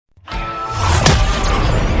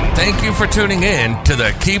Thank you for tuning in to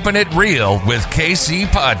the Keeping It Real with KC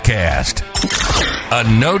podcast, a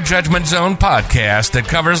no judgment zone podcast that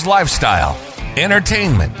covers lifestyle,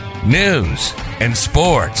 entertainment, news, and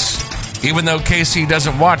sports. Even though KC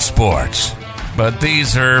doesn't watch sports, but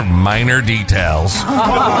these are minor details.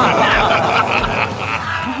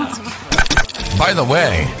 By the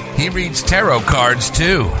way, he reads tarot cards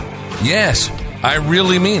too. Yes, I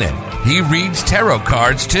really mean it. He reads tarot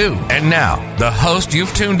cards too. And now, the host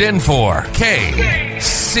you've tuned in for, KC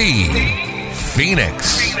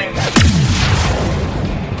Phoenix.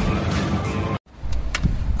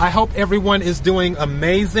 I hope everyone is doing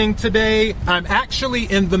amazing today. I'm actually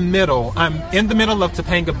in the middle. I'm in the middle of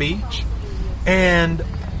Topanga Beach, and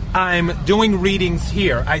I'm doing readings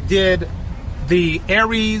here. I did the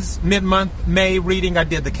Aries mid-month May reading. I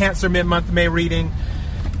did the Cancer mid-month May reading.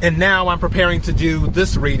 And now I'm preparing to do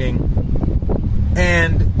this reading.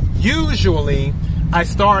 And usually I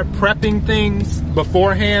start prepping things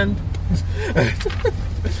beforehand.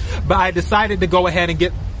 But I decided to go ahead and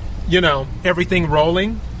get, everything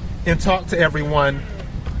rolling and talk to everyone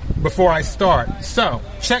before I start. So,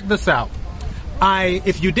 check this out.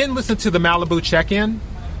 If you didn't listen to the Malibu check-in,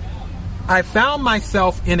 I found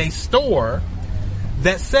myself in a store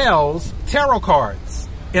that sells tarot cards.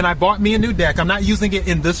 And I bought me a new deck. I'm not using it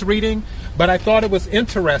in this reading, but I thought it was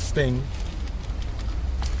interesting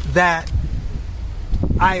that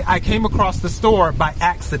I came across the store by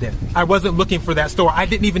accident. I wasn't looking for that store. I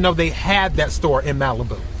didn't even know they had that store in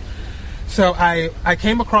Malibu. So I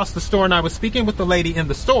came across the store, and I was speaking with the lady in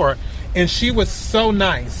the store, and she was so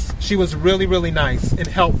nice. She was really, really nice and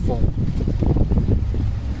helpful.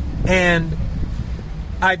 And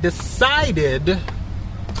I decided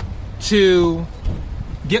to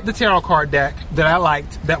get the tarot card deck that I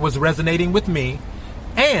liked, that was resonating with me,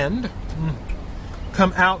 and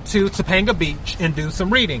come out to Topanga Beach and do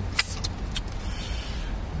some readings.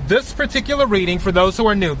 This particular reading, for those who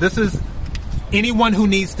are new, this is anyone who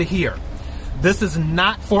needs to hear. This is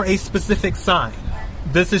not for a specific sign.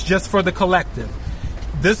 This is just for the collective.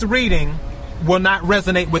 This reading will not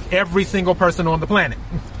resonate with every single person on the planet.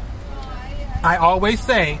 I always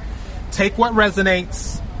say, take what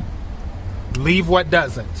resonates, leave what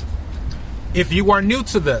doesn't. If you are new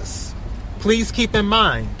to this, please keep in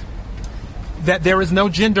mind that there is no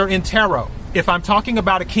gender in tarot. If I'm talking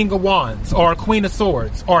about a King of Wands or a Queen of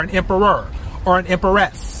Swords or an Emperor or an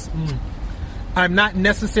Empress, I'm not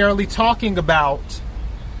necessarily talking about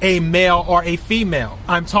a male or a female.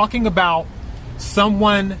 I'm talking about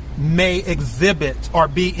someone may exhibit or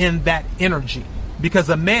be in that energy, because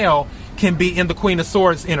a male can be in the Queen of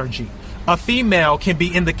Swords energy. A female can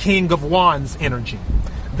be in the King of Wands energy.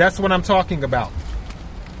 That's what I'm talking about.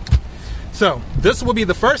 So this will be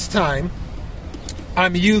the first time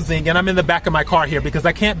I'm using, and I'm in the back of my car here because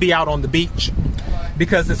I can't be out on the beach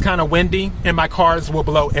because it's kind of windy and my cars will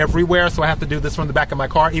blow everywhere. So I have to do this from the back of my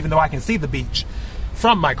car, even though I can see the beach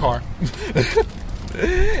from my car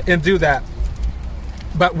and do that.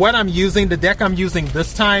 But what I'm using, the deck I'm using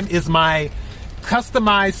this time, is my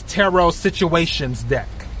customized tarot situations deck.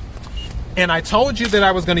 And I told you that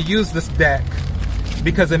I was going to use this deck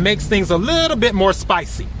because it makes things a little bit more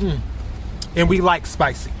spicy. And we like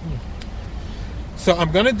spicy. So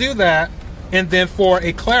I'm going to do that. And then for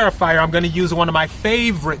a clarifier, I'm going to use one of my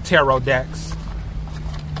favorite tarot decks,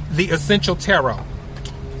 the Essential Tarot,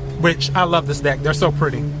 which I love this deck. They're so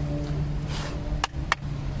pretty.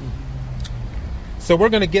 So we're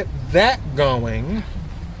going to get that going.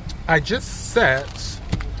 I just set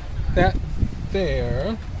that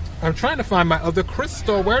there. I'm trying to find my other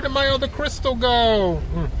crystal. Where did my other crystal go?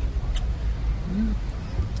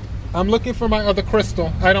 I'm looking for my other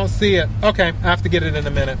crystal. I don't see it. Okay, I have to get it in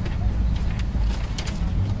a minute.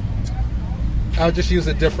 I'll just use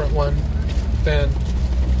a different one then.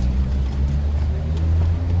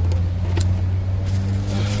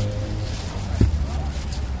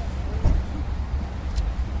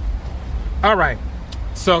 All right,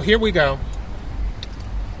 so here we go.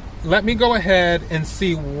 Let me go ahead and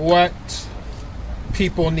see what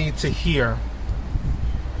people need to hear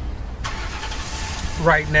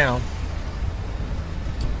right now.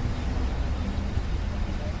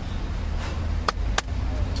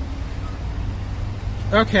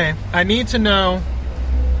 Okay, I need to know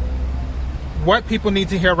what people need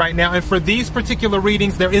to hear right now. And for these particular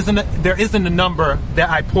readings, there isn't a number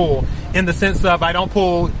that I pull, in the sense of I don't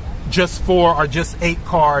pull just 4 or just 8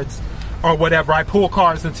 cards or whatever. I pull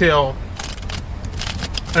cards until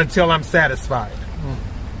I'm satisfied,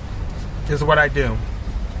 is what I do.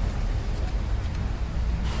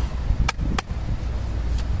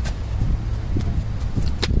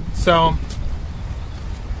 So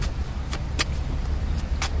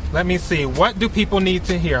Let me see. What do people need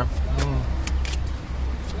to hear?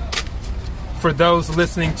 For those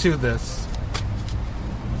listening to this.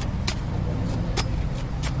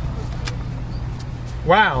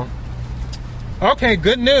 Wow. Okay,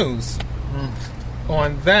 good news.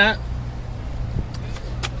 On that.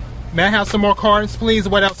 May I have some more cards, please?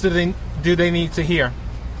 What else do they need to hear?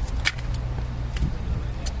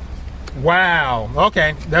 Wow.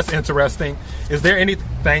 Okay, that's interesting. Is there any...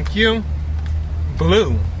 Thank you.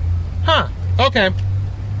 Blue. Huh. Okay.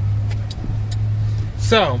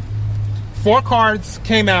 So, 4 cards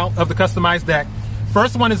came out of the customized deck.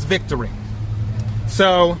 First one is victory.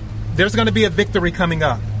 So, there's going to be a victory coming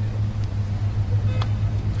up.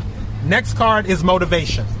 Next card is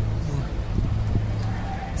motivation.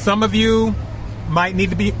 Some of you might need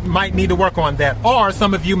to work on that, or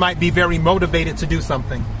some of you might be very motivated to do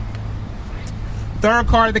something. Third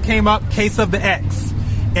card that came up, case of the X.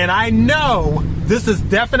 And I know this is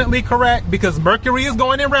definitely correct because Mercury is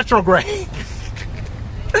going in retrograde.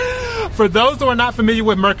 For those who are not familiar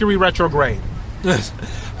with Mercury retrograde,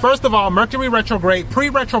 first of all, Mercury retrograde,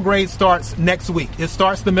 pre-retrograde starts next week. It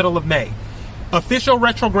starts the middle of May. Official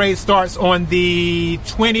retrograde starts on the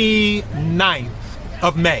 29th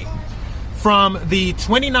of May. From the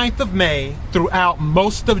 29th of May throughout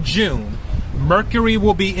most of June, Mercury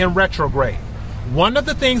will be in retrograde. One of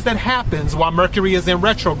the things that happens while Mercury is in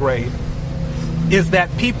retrograde is that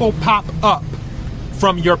people pop up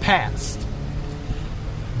from your past.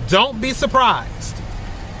 Don't be surprised.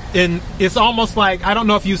 And it's almost like, I don't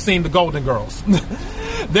know if you've seen the Golden Girls.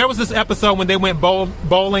 There was this episode when they went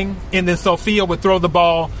bowling, and then Sophia would throw the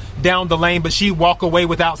ball down the lane, but she'd walk away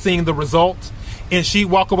without seeing the result. And she'd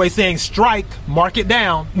walk away saying, strike, mark it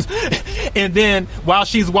down. And then while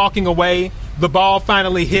she's walking away, the ball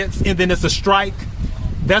finally hits, and then it's a strike.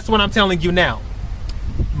 That's what I'm telling you now.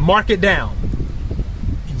 Mark it down.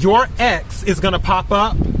 Your ex is going to pop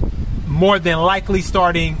up more than likely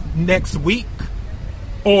starting next week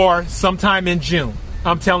or sometime in June.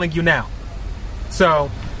 I'm telling you now.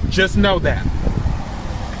 So just know that.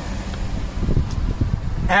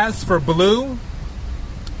 As for blue,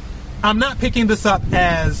 I'm not picking this up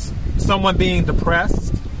as someone being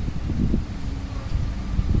depressed.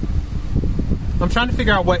 I'm trying to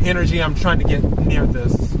figure out what energy I'm trying to get near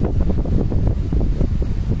this.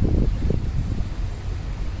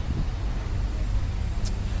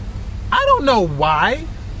 I don't know why,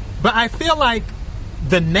 but I feel like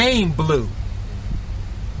the name Blue.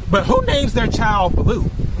 But who names their child Blue?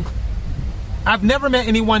 I've never met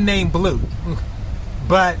anyone named Blue.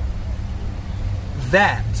 But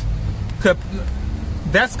that's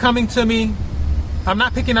coming to me. I'm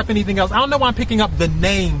not picking up anything else. I don't know why I'm picking up the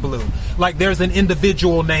name Blue. Like there's an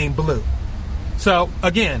individual named Blue. So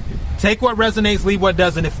again, take what resonates, leave what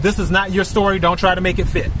doesn't. If this is not your story, don't try to make it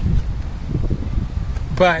fit.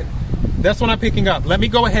 But that's what I'm picking up. Let me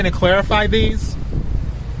go ahead and clarify these.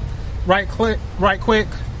 Right quick.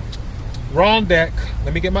 Wrong deck.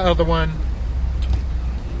 Let me get my other one.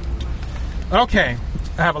 Okay.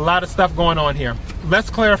 I have a lot of stuff going on here.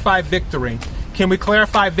 Let's clarify victory. Can we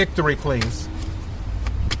clarify victory, please?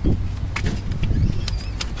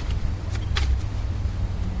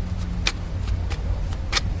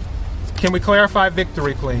 Can we clarify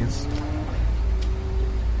victory, please?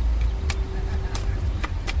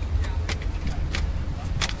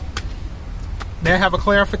 May I have a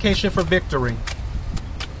clarification for victory?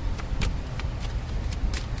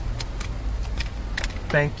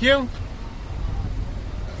 Thank you.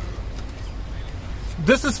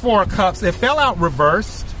 This is 4 of Cups. It fell out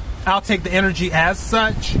reversed. I'll take the energy as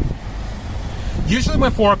such. Usually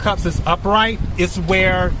when 4 of Cups is upright, it's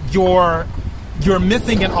where you're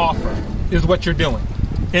missing an offer, is what you're doing.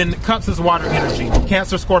 And Cups is water energy.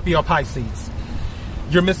 Cancer, Scorpio, Pisces.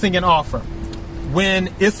 You're missing an offer.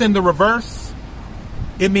 When it's in the reverse,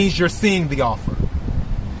 it means you're seeing the offer.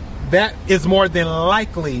 That is more than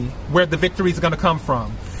likely where the victory is going to come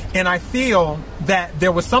from. And I feel that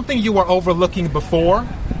there was something you were overlooking before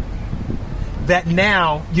that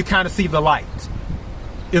now you kind of see the light,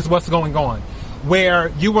 is what's going on. Where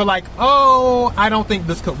you were like, oh, I don't think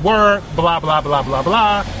this could work, blah, blah, blah, blah,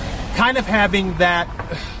 blah. Kind of having that,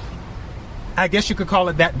 I guess you could call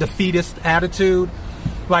it that defeatist attitude.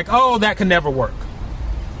 Like, oh, that can never work.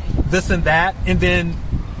 This and that. And then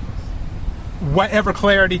whatever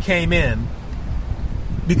clarity came in,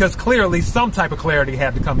 because clearly some type of clarity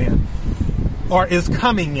had to come in, or is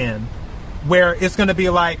coming in, where it's going to be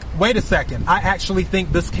like, wait a second, I actually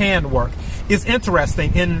think this can work. It's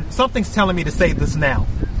interesting, and something's telling me to say this now.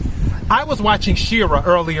 I was watching She-Ra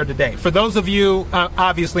earlier today. For those of you,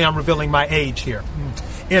 obviously I'm revealing my age here.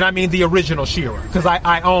 And I mean the original She-Ra, because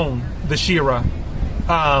I own the She-Ra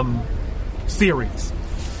series.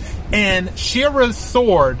 And She-Ra's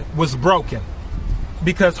sword was broken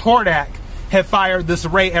because Hordak had fired this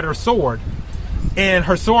ray at her sword. And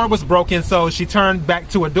her sword was broken, so she turned back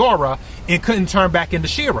to Adora and couldn't turn back into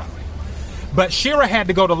She-Ra. But She-Ra had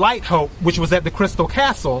to go to Light Hope, which was at the Crystal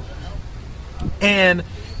Castle. And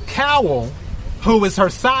Cowl, who is her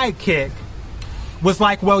sidekick, was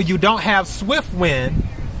like, well, you don't have Swift Wind.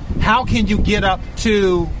 How can you get up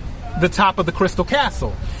to the top of the Crystal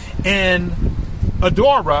Castle? And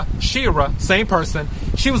Adora, She-Ra, same person,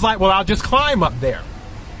 she was like, well, I'll just climb up there.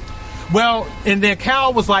 Well, and then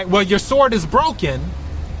Cowl was like, well, your sword is broken.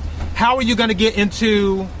 How are you going to get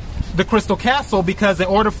into the Crystal Castle? Because in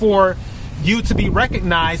order for you to be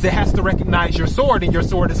recognized, it has to recognize your sword, and your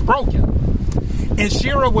sword is broken. And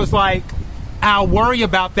She-Ra was like, I'll worry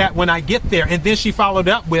about that when I get there. And then she followed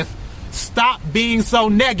up with, stop being so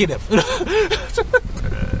negative.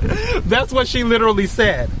 That's what she literally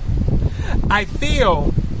said. I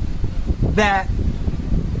feel that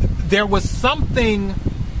there was something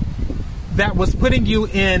that was putting you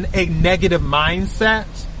in a negative mindset,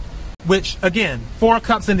 which, again, 4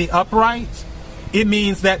 cups in the upright, it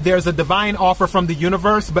means that there's a divine offer from the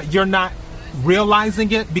universe, but you're not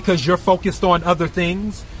realizing it because you're focused on other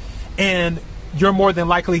things, and you're more than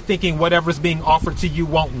likely thinking whatever's being offered to you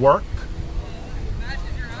won't work.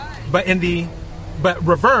 But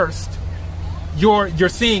reversed, you're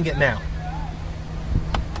seeing it now.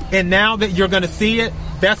 And now that you're going to see it,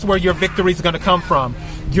 that's where your victory is going to come from.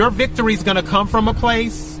 Your victory is going to come from a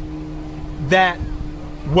place that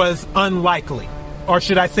was unlikely, or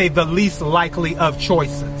should I say the least likely of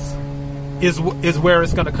choices is where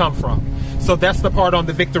it's going to come from. So that's the part on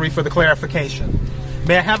the victory for the clarification.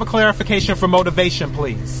 May I have a clarification for motivation,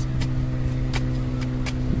 please?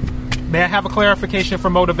 May I have a clarification for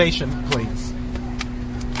motivation, please?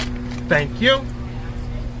 Thank you.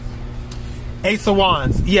 Ace of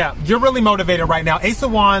Wands. Yeah, you're really motivated right now. Ace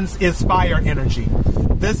of Wands is fire energy.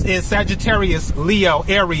 This is Sagittarius, Leo,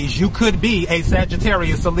 Aries. You could be a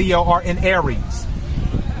Sagittarius, a Leo, or an Aries.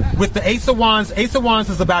 With the Ace of Wands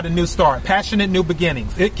is about a new start, passionate new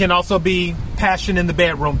beginnings. It can also be passion in the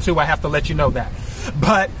bedroom too. I have to let you know that.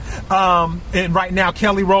 But and right now,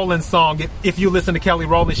 Kelly Rowland's song, if you listen to Kelly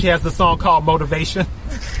Rowland, she has the song called Motivation.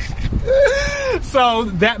 So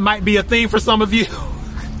that might be a theme for some of you.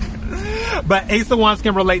 But Ace of Wands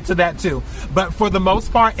can relate to that too. But for the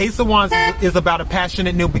most part, Ace of Wands is about a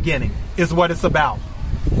passionate new beginning, is what it's about.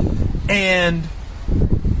 And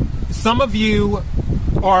some of you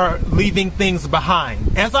are leaving things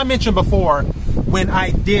behind. As I mentioned before, when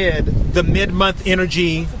I did the mid-month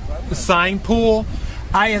energy sign pool,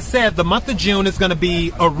 I had said the month of June is going to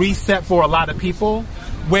be a reset for a lot of people,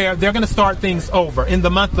 where they're going to start things over. In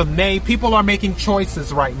the month of May, people are making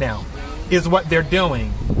choices right now, is what they're doing.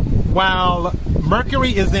 While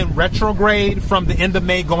Mercury is in retrograde from the end of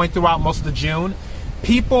May going throughout most of June,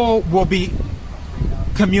 people will be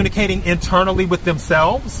communicating internally with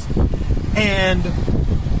themselves, and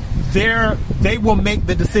they will make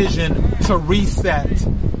the decision to reset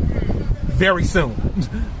very soon.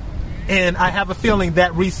 And I have a feeling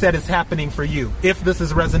that reset is happening for you, if this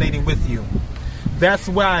is resonating with you. That's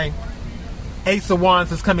why Ace of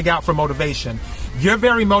Wands is coming out for motivation. You're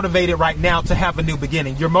very motivated right now to have a new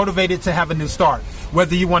beginning. You're motivated to have a new start.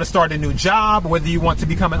 Whether you want to start a new job, whether you want to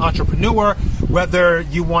become an entrepreneur, whether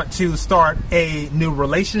you want to start a new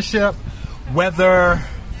relationship, whether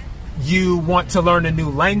you want to learn a new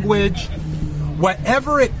language,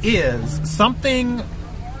 whatever it is, something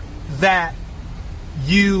that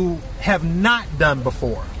you have not done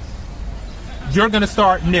before, you're going to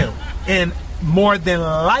start new. And more than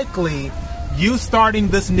likely, you starting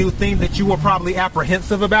this new thing that you were probably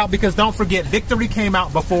apprehensive about, because don't forget, victory came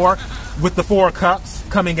out before with the 4 cups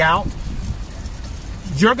coming out.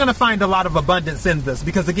 You're going to find a lot of abundance in this,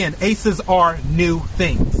 because again, aces are new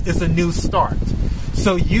things. It's a new start.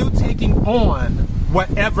 So you taking on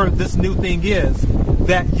whatever this new thing is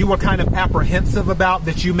that you were kind of apprehensive about,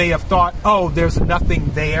 that you may have thought, oh, there's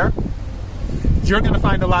nothing there, you're going to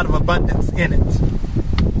find a lot of abundance in it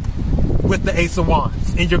with the Ace of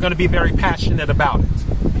Wands, and you're going to be very passionate about it.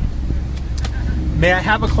 May I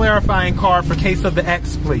have a clarifying card for Case of the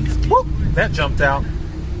X, please? Whoop, that jumped out.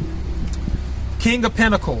 King of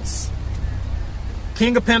Pentacles.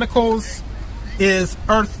 King of Pentacles is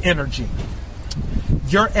earth energy.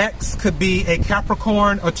 Your ex could be a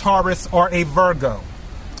Capricorn, a Taurus, or a Virgo.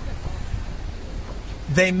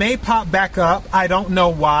 They may pop back up. I don't know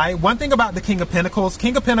why. One thing about the King of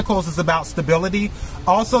Pentacles is about stability.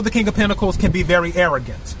 Also, the King of Pentacles can be very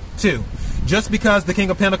arrogant, too. Just because the King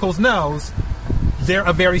of Pentacles knows they're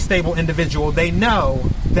a very stable individual, they know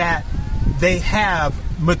that they have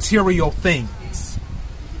material things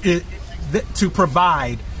to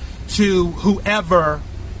provide to whoever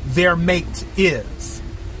their mate is.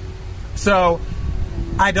 So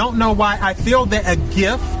I don't know why. I feel that a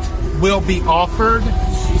gift will be offered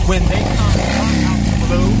when they come out of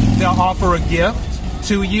the blue. They'll offer a gift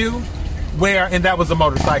to you and that was a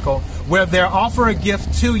motorcycle, where they'll offer a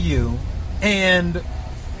gift to you and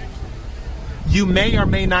you may or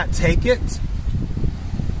may not take it.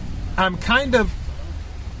 I'm kind of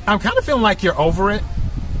feeling like you're over it.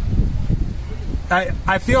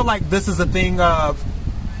 I feel like this is a thing of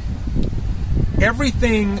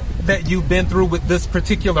everything that you've been through with this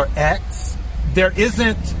particular ex. There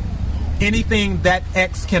isn't anything that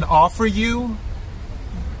ex can offer you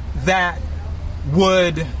that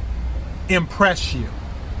would impress you.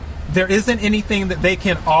 There isn't anything that they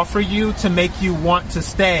can offer you to make you want to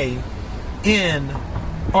stay in,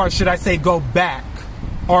 or should I say go back,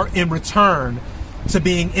 or in return to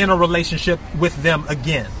being in a relationship with them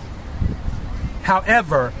again.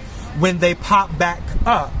 However, when they pop back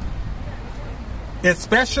up,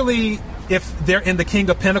 especially if they're in the King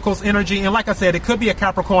of Pentacles energy, and like I said, it could be a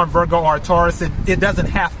Capricorn, Virgo, or a Taurus. It doesn't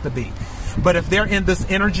have to be. But if they're in this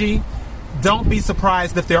energy, don't be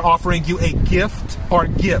surprised if they're offering you a gift or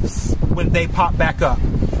gifts when they pop back up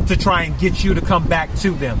to try and get you to come back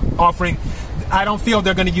to them. I don't feel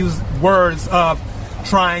they're going to use words of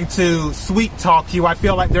trying to sweet talk you. I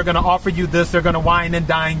feel like they're going to offer you this, they're going to wine and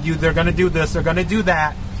dine you, they're going to do this, they're going to do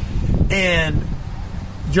that, and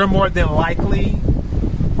you're more than likely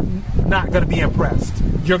not going to be impressed.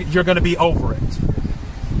 You're going to be over it,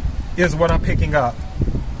 is what I'm picking up.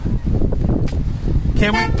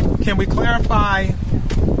 Can we clarify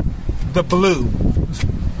the blue?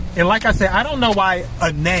 And like I said, I don't know why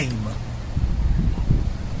a name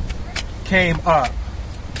came up.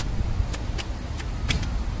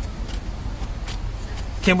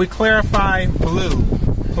 Can we clarify blue,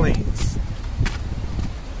 please?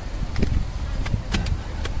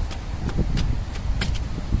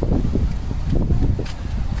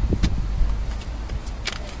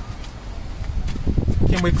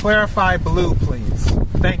 Can we clarify blue, please?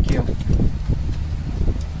 Thank you.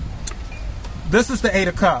 This is the Eight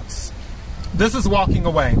of Cups. This is walking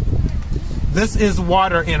away. This is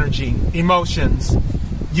water energy, emotions.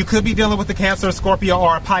 You could be dealing with a Cancer, a Scorpio,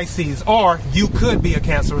 or a Pisces, or you could be a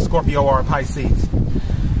Cancer, a Scorpio, or a Pisces.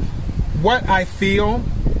 What I feel,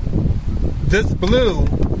 this blue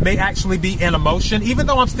may actually be an emotion, even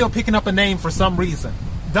though I'm still picking up a name for some reason.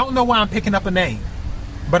 Don't know why I'm picking up a name,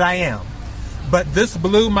 but I am. But this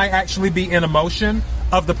blue might actually be an emotion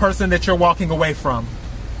of the person that you're walking away from,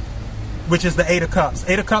 which is the Eight of Cups.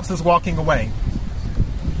 Eight of Cups is walking away.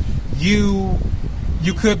 You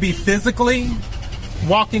could be physically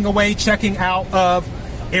walking away, checking out of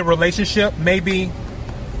a relationship, maybe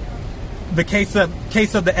the case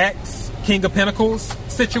of the ex King of Pentacles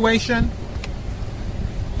situation,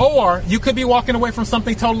 or you could be walking away from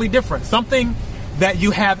something totally different, something that you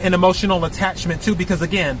have an emotional attachment to, because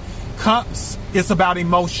again, Cups is about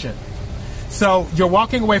emotion. So you're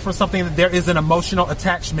walking away from something that there is an emotional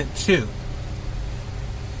attachment to.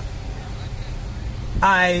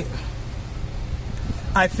 I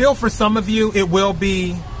feel for some of you it will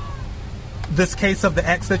be this case of the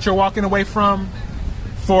ex that you're walking away from.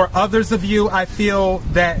 For others of you, I feel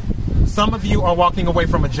that some of you are walking away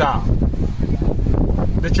from a job.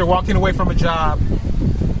 That you're walking away from a job.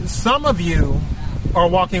 Some of you are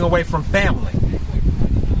walking away from family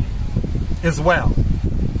as well.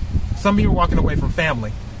 Some of you are walking away from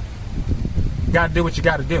family. You got to do what you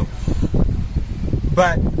got to do.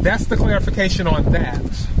 But that's the clarification on that.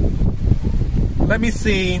 Let me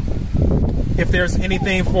see if there's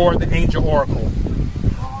anything for the Angel Oracle.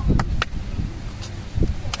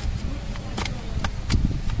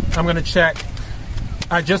 I'm going to check.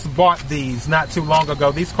 I just bought these not too long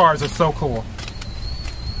ago. These cards are so cool.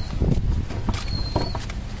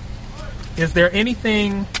 Is there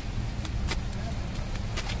anything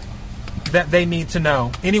that they need to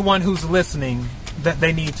know? Anyone who's listening that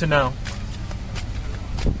they need to know?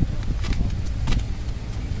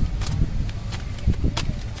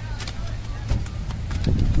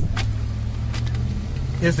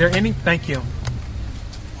 Is there any? Thank you.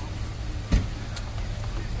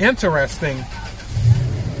 Interesting.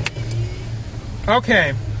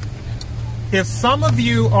 Okay. If some of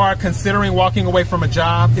you are considering walking away from a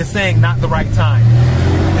job, it's saying not the right time,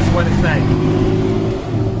 is what it's saying.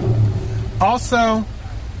 Also,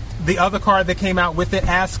 the other card that came out with it,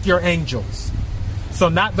 ask your angels. So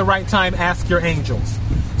not the right time, ask your angels.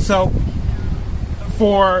 So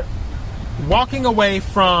for walking away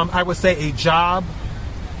from, I would say, a job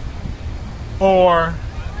or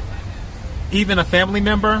even a family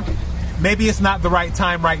member, maybe it's not the right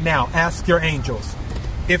time right now. Ask your angels.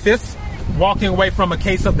 If it's walking away from a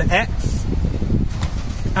case of the ex,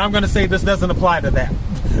 I'm going to say this doesn't apply to that.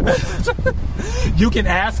 You can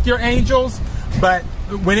ask your angels, but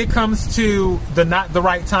when it comes to the not the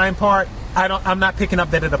right time part, I'm not picking up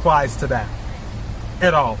that it applies to that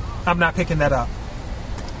at all. I'm not picking that up.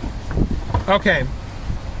 Okay.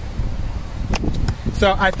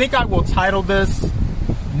 So I think I will title this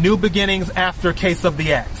New Beginnings After Case of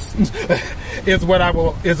the Ex. is what I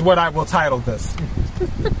will title this.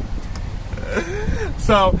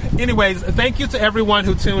 So anyways, thank you to everyone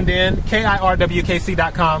who tuned in.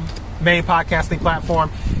 KIRWKC.com, main podcasting platform.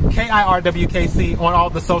 KIRWKC on all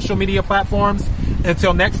the social media platforms.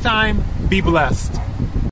 Until next time, be blessed.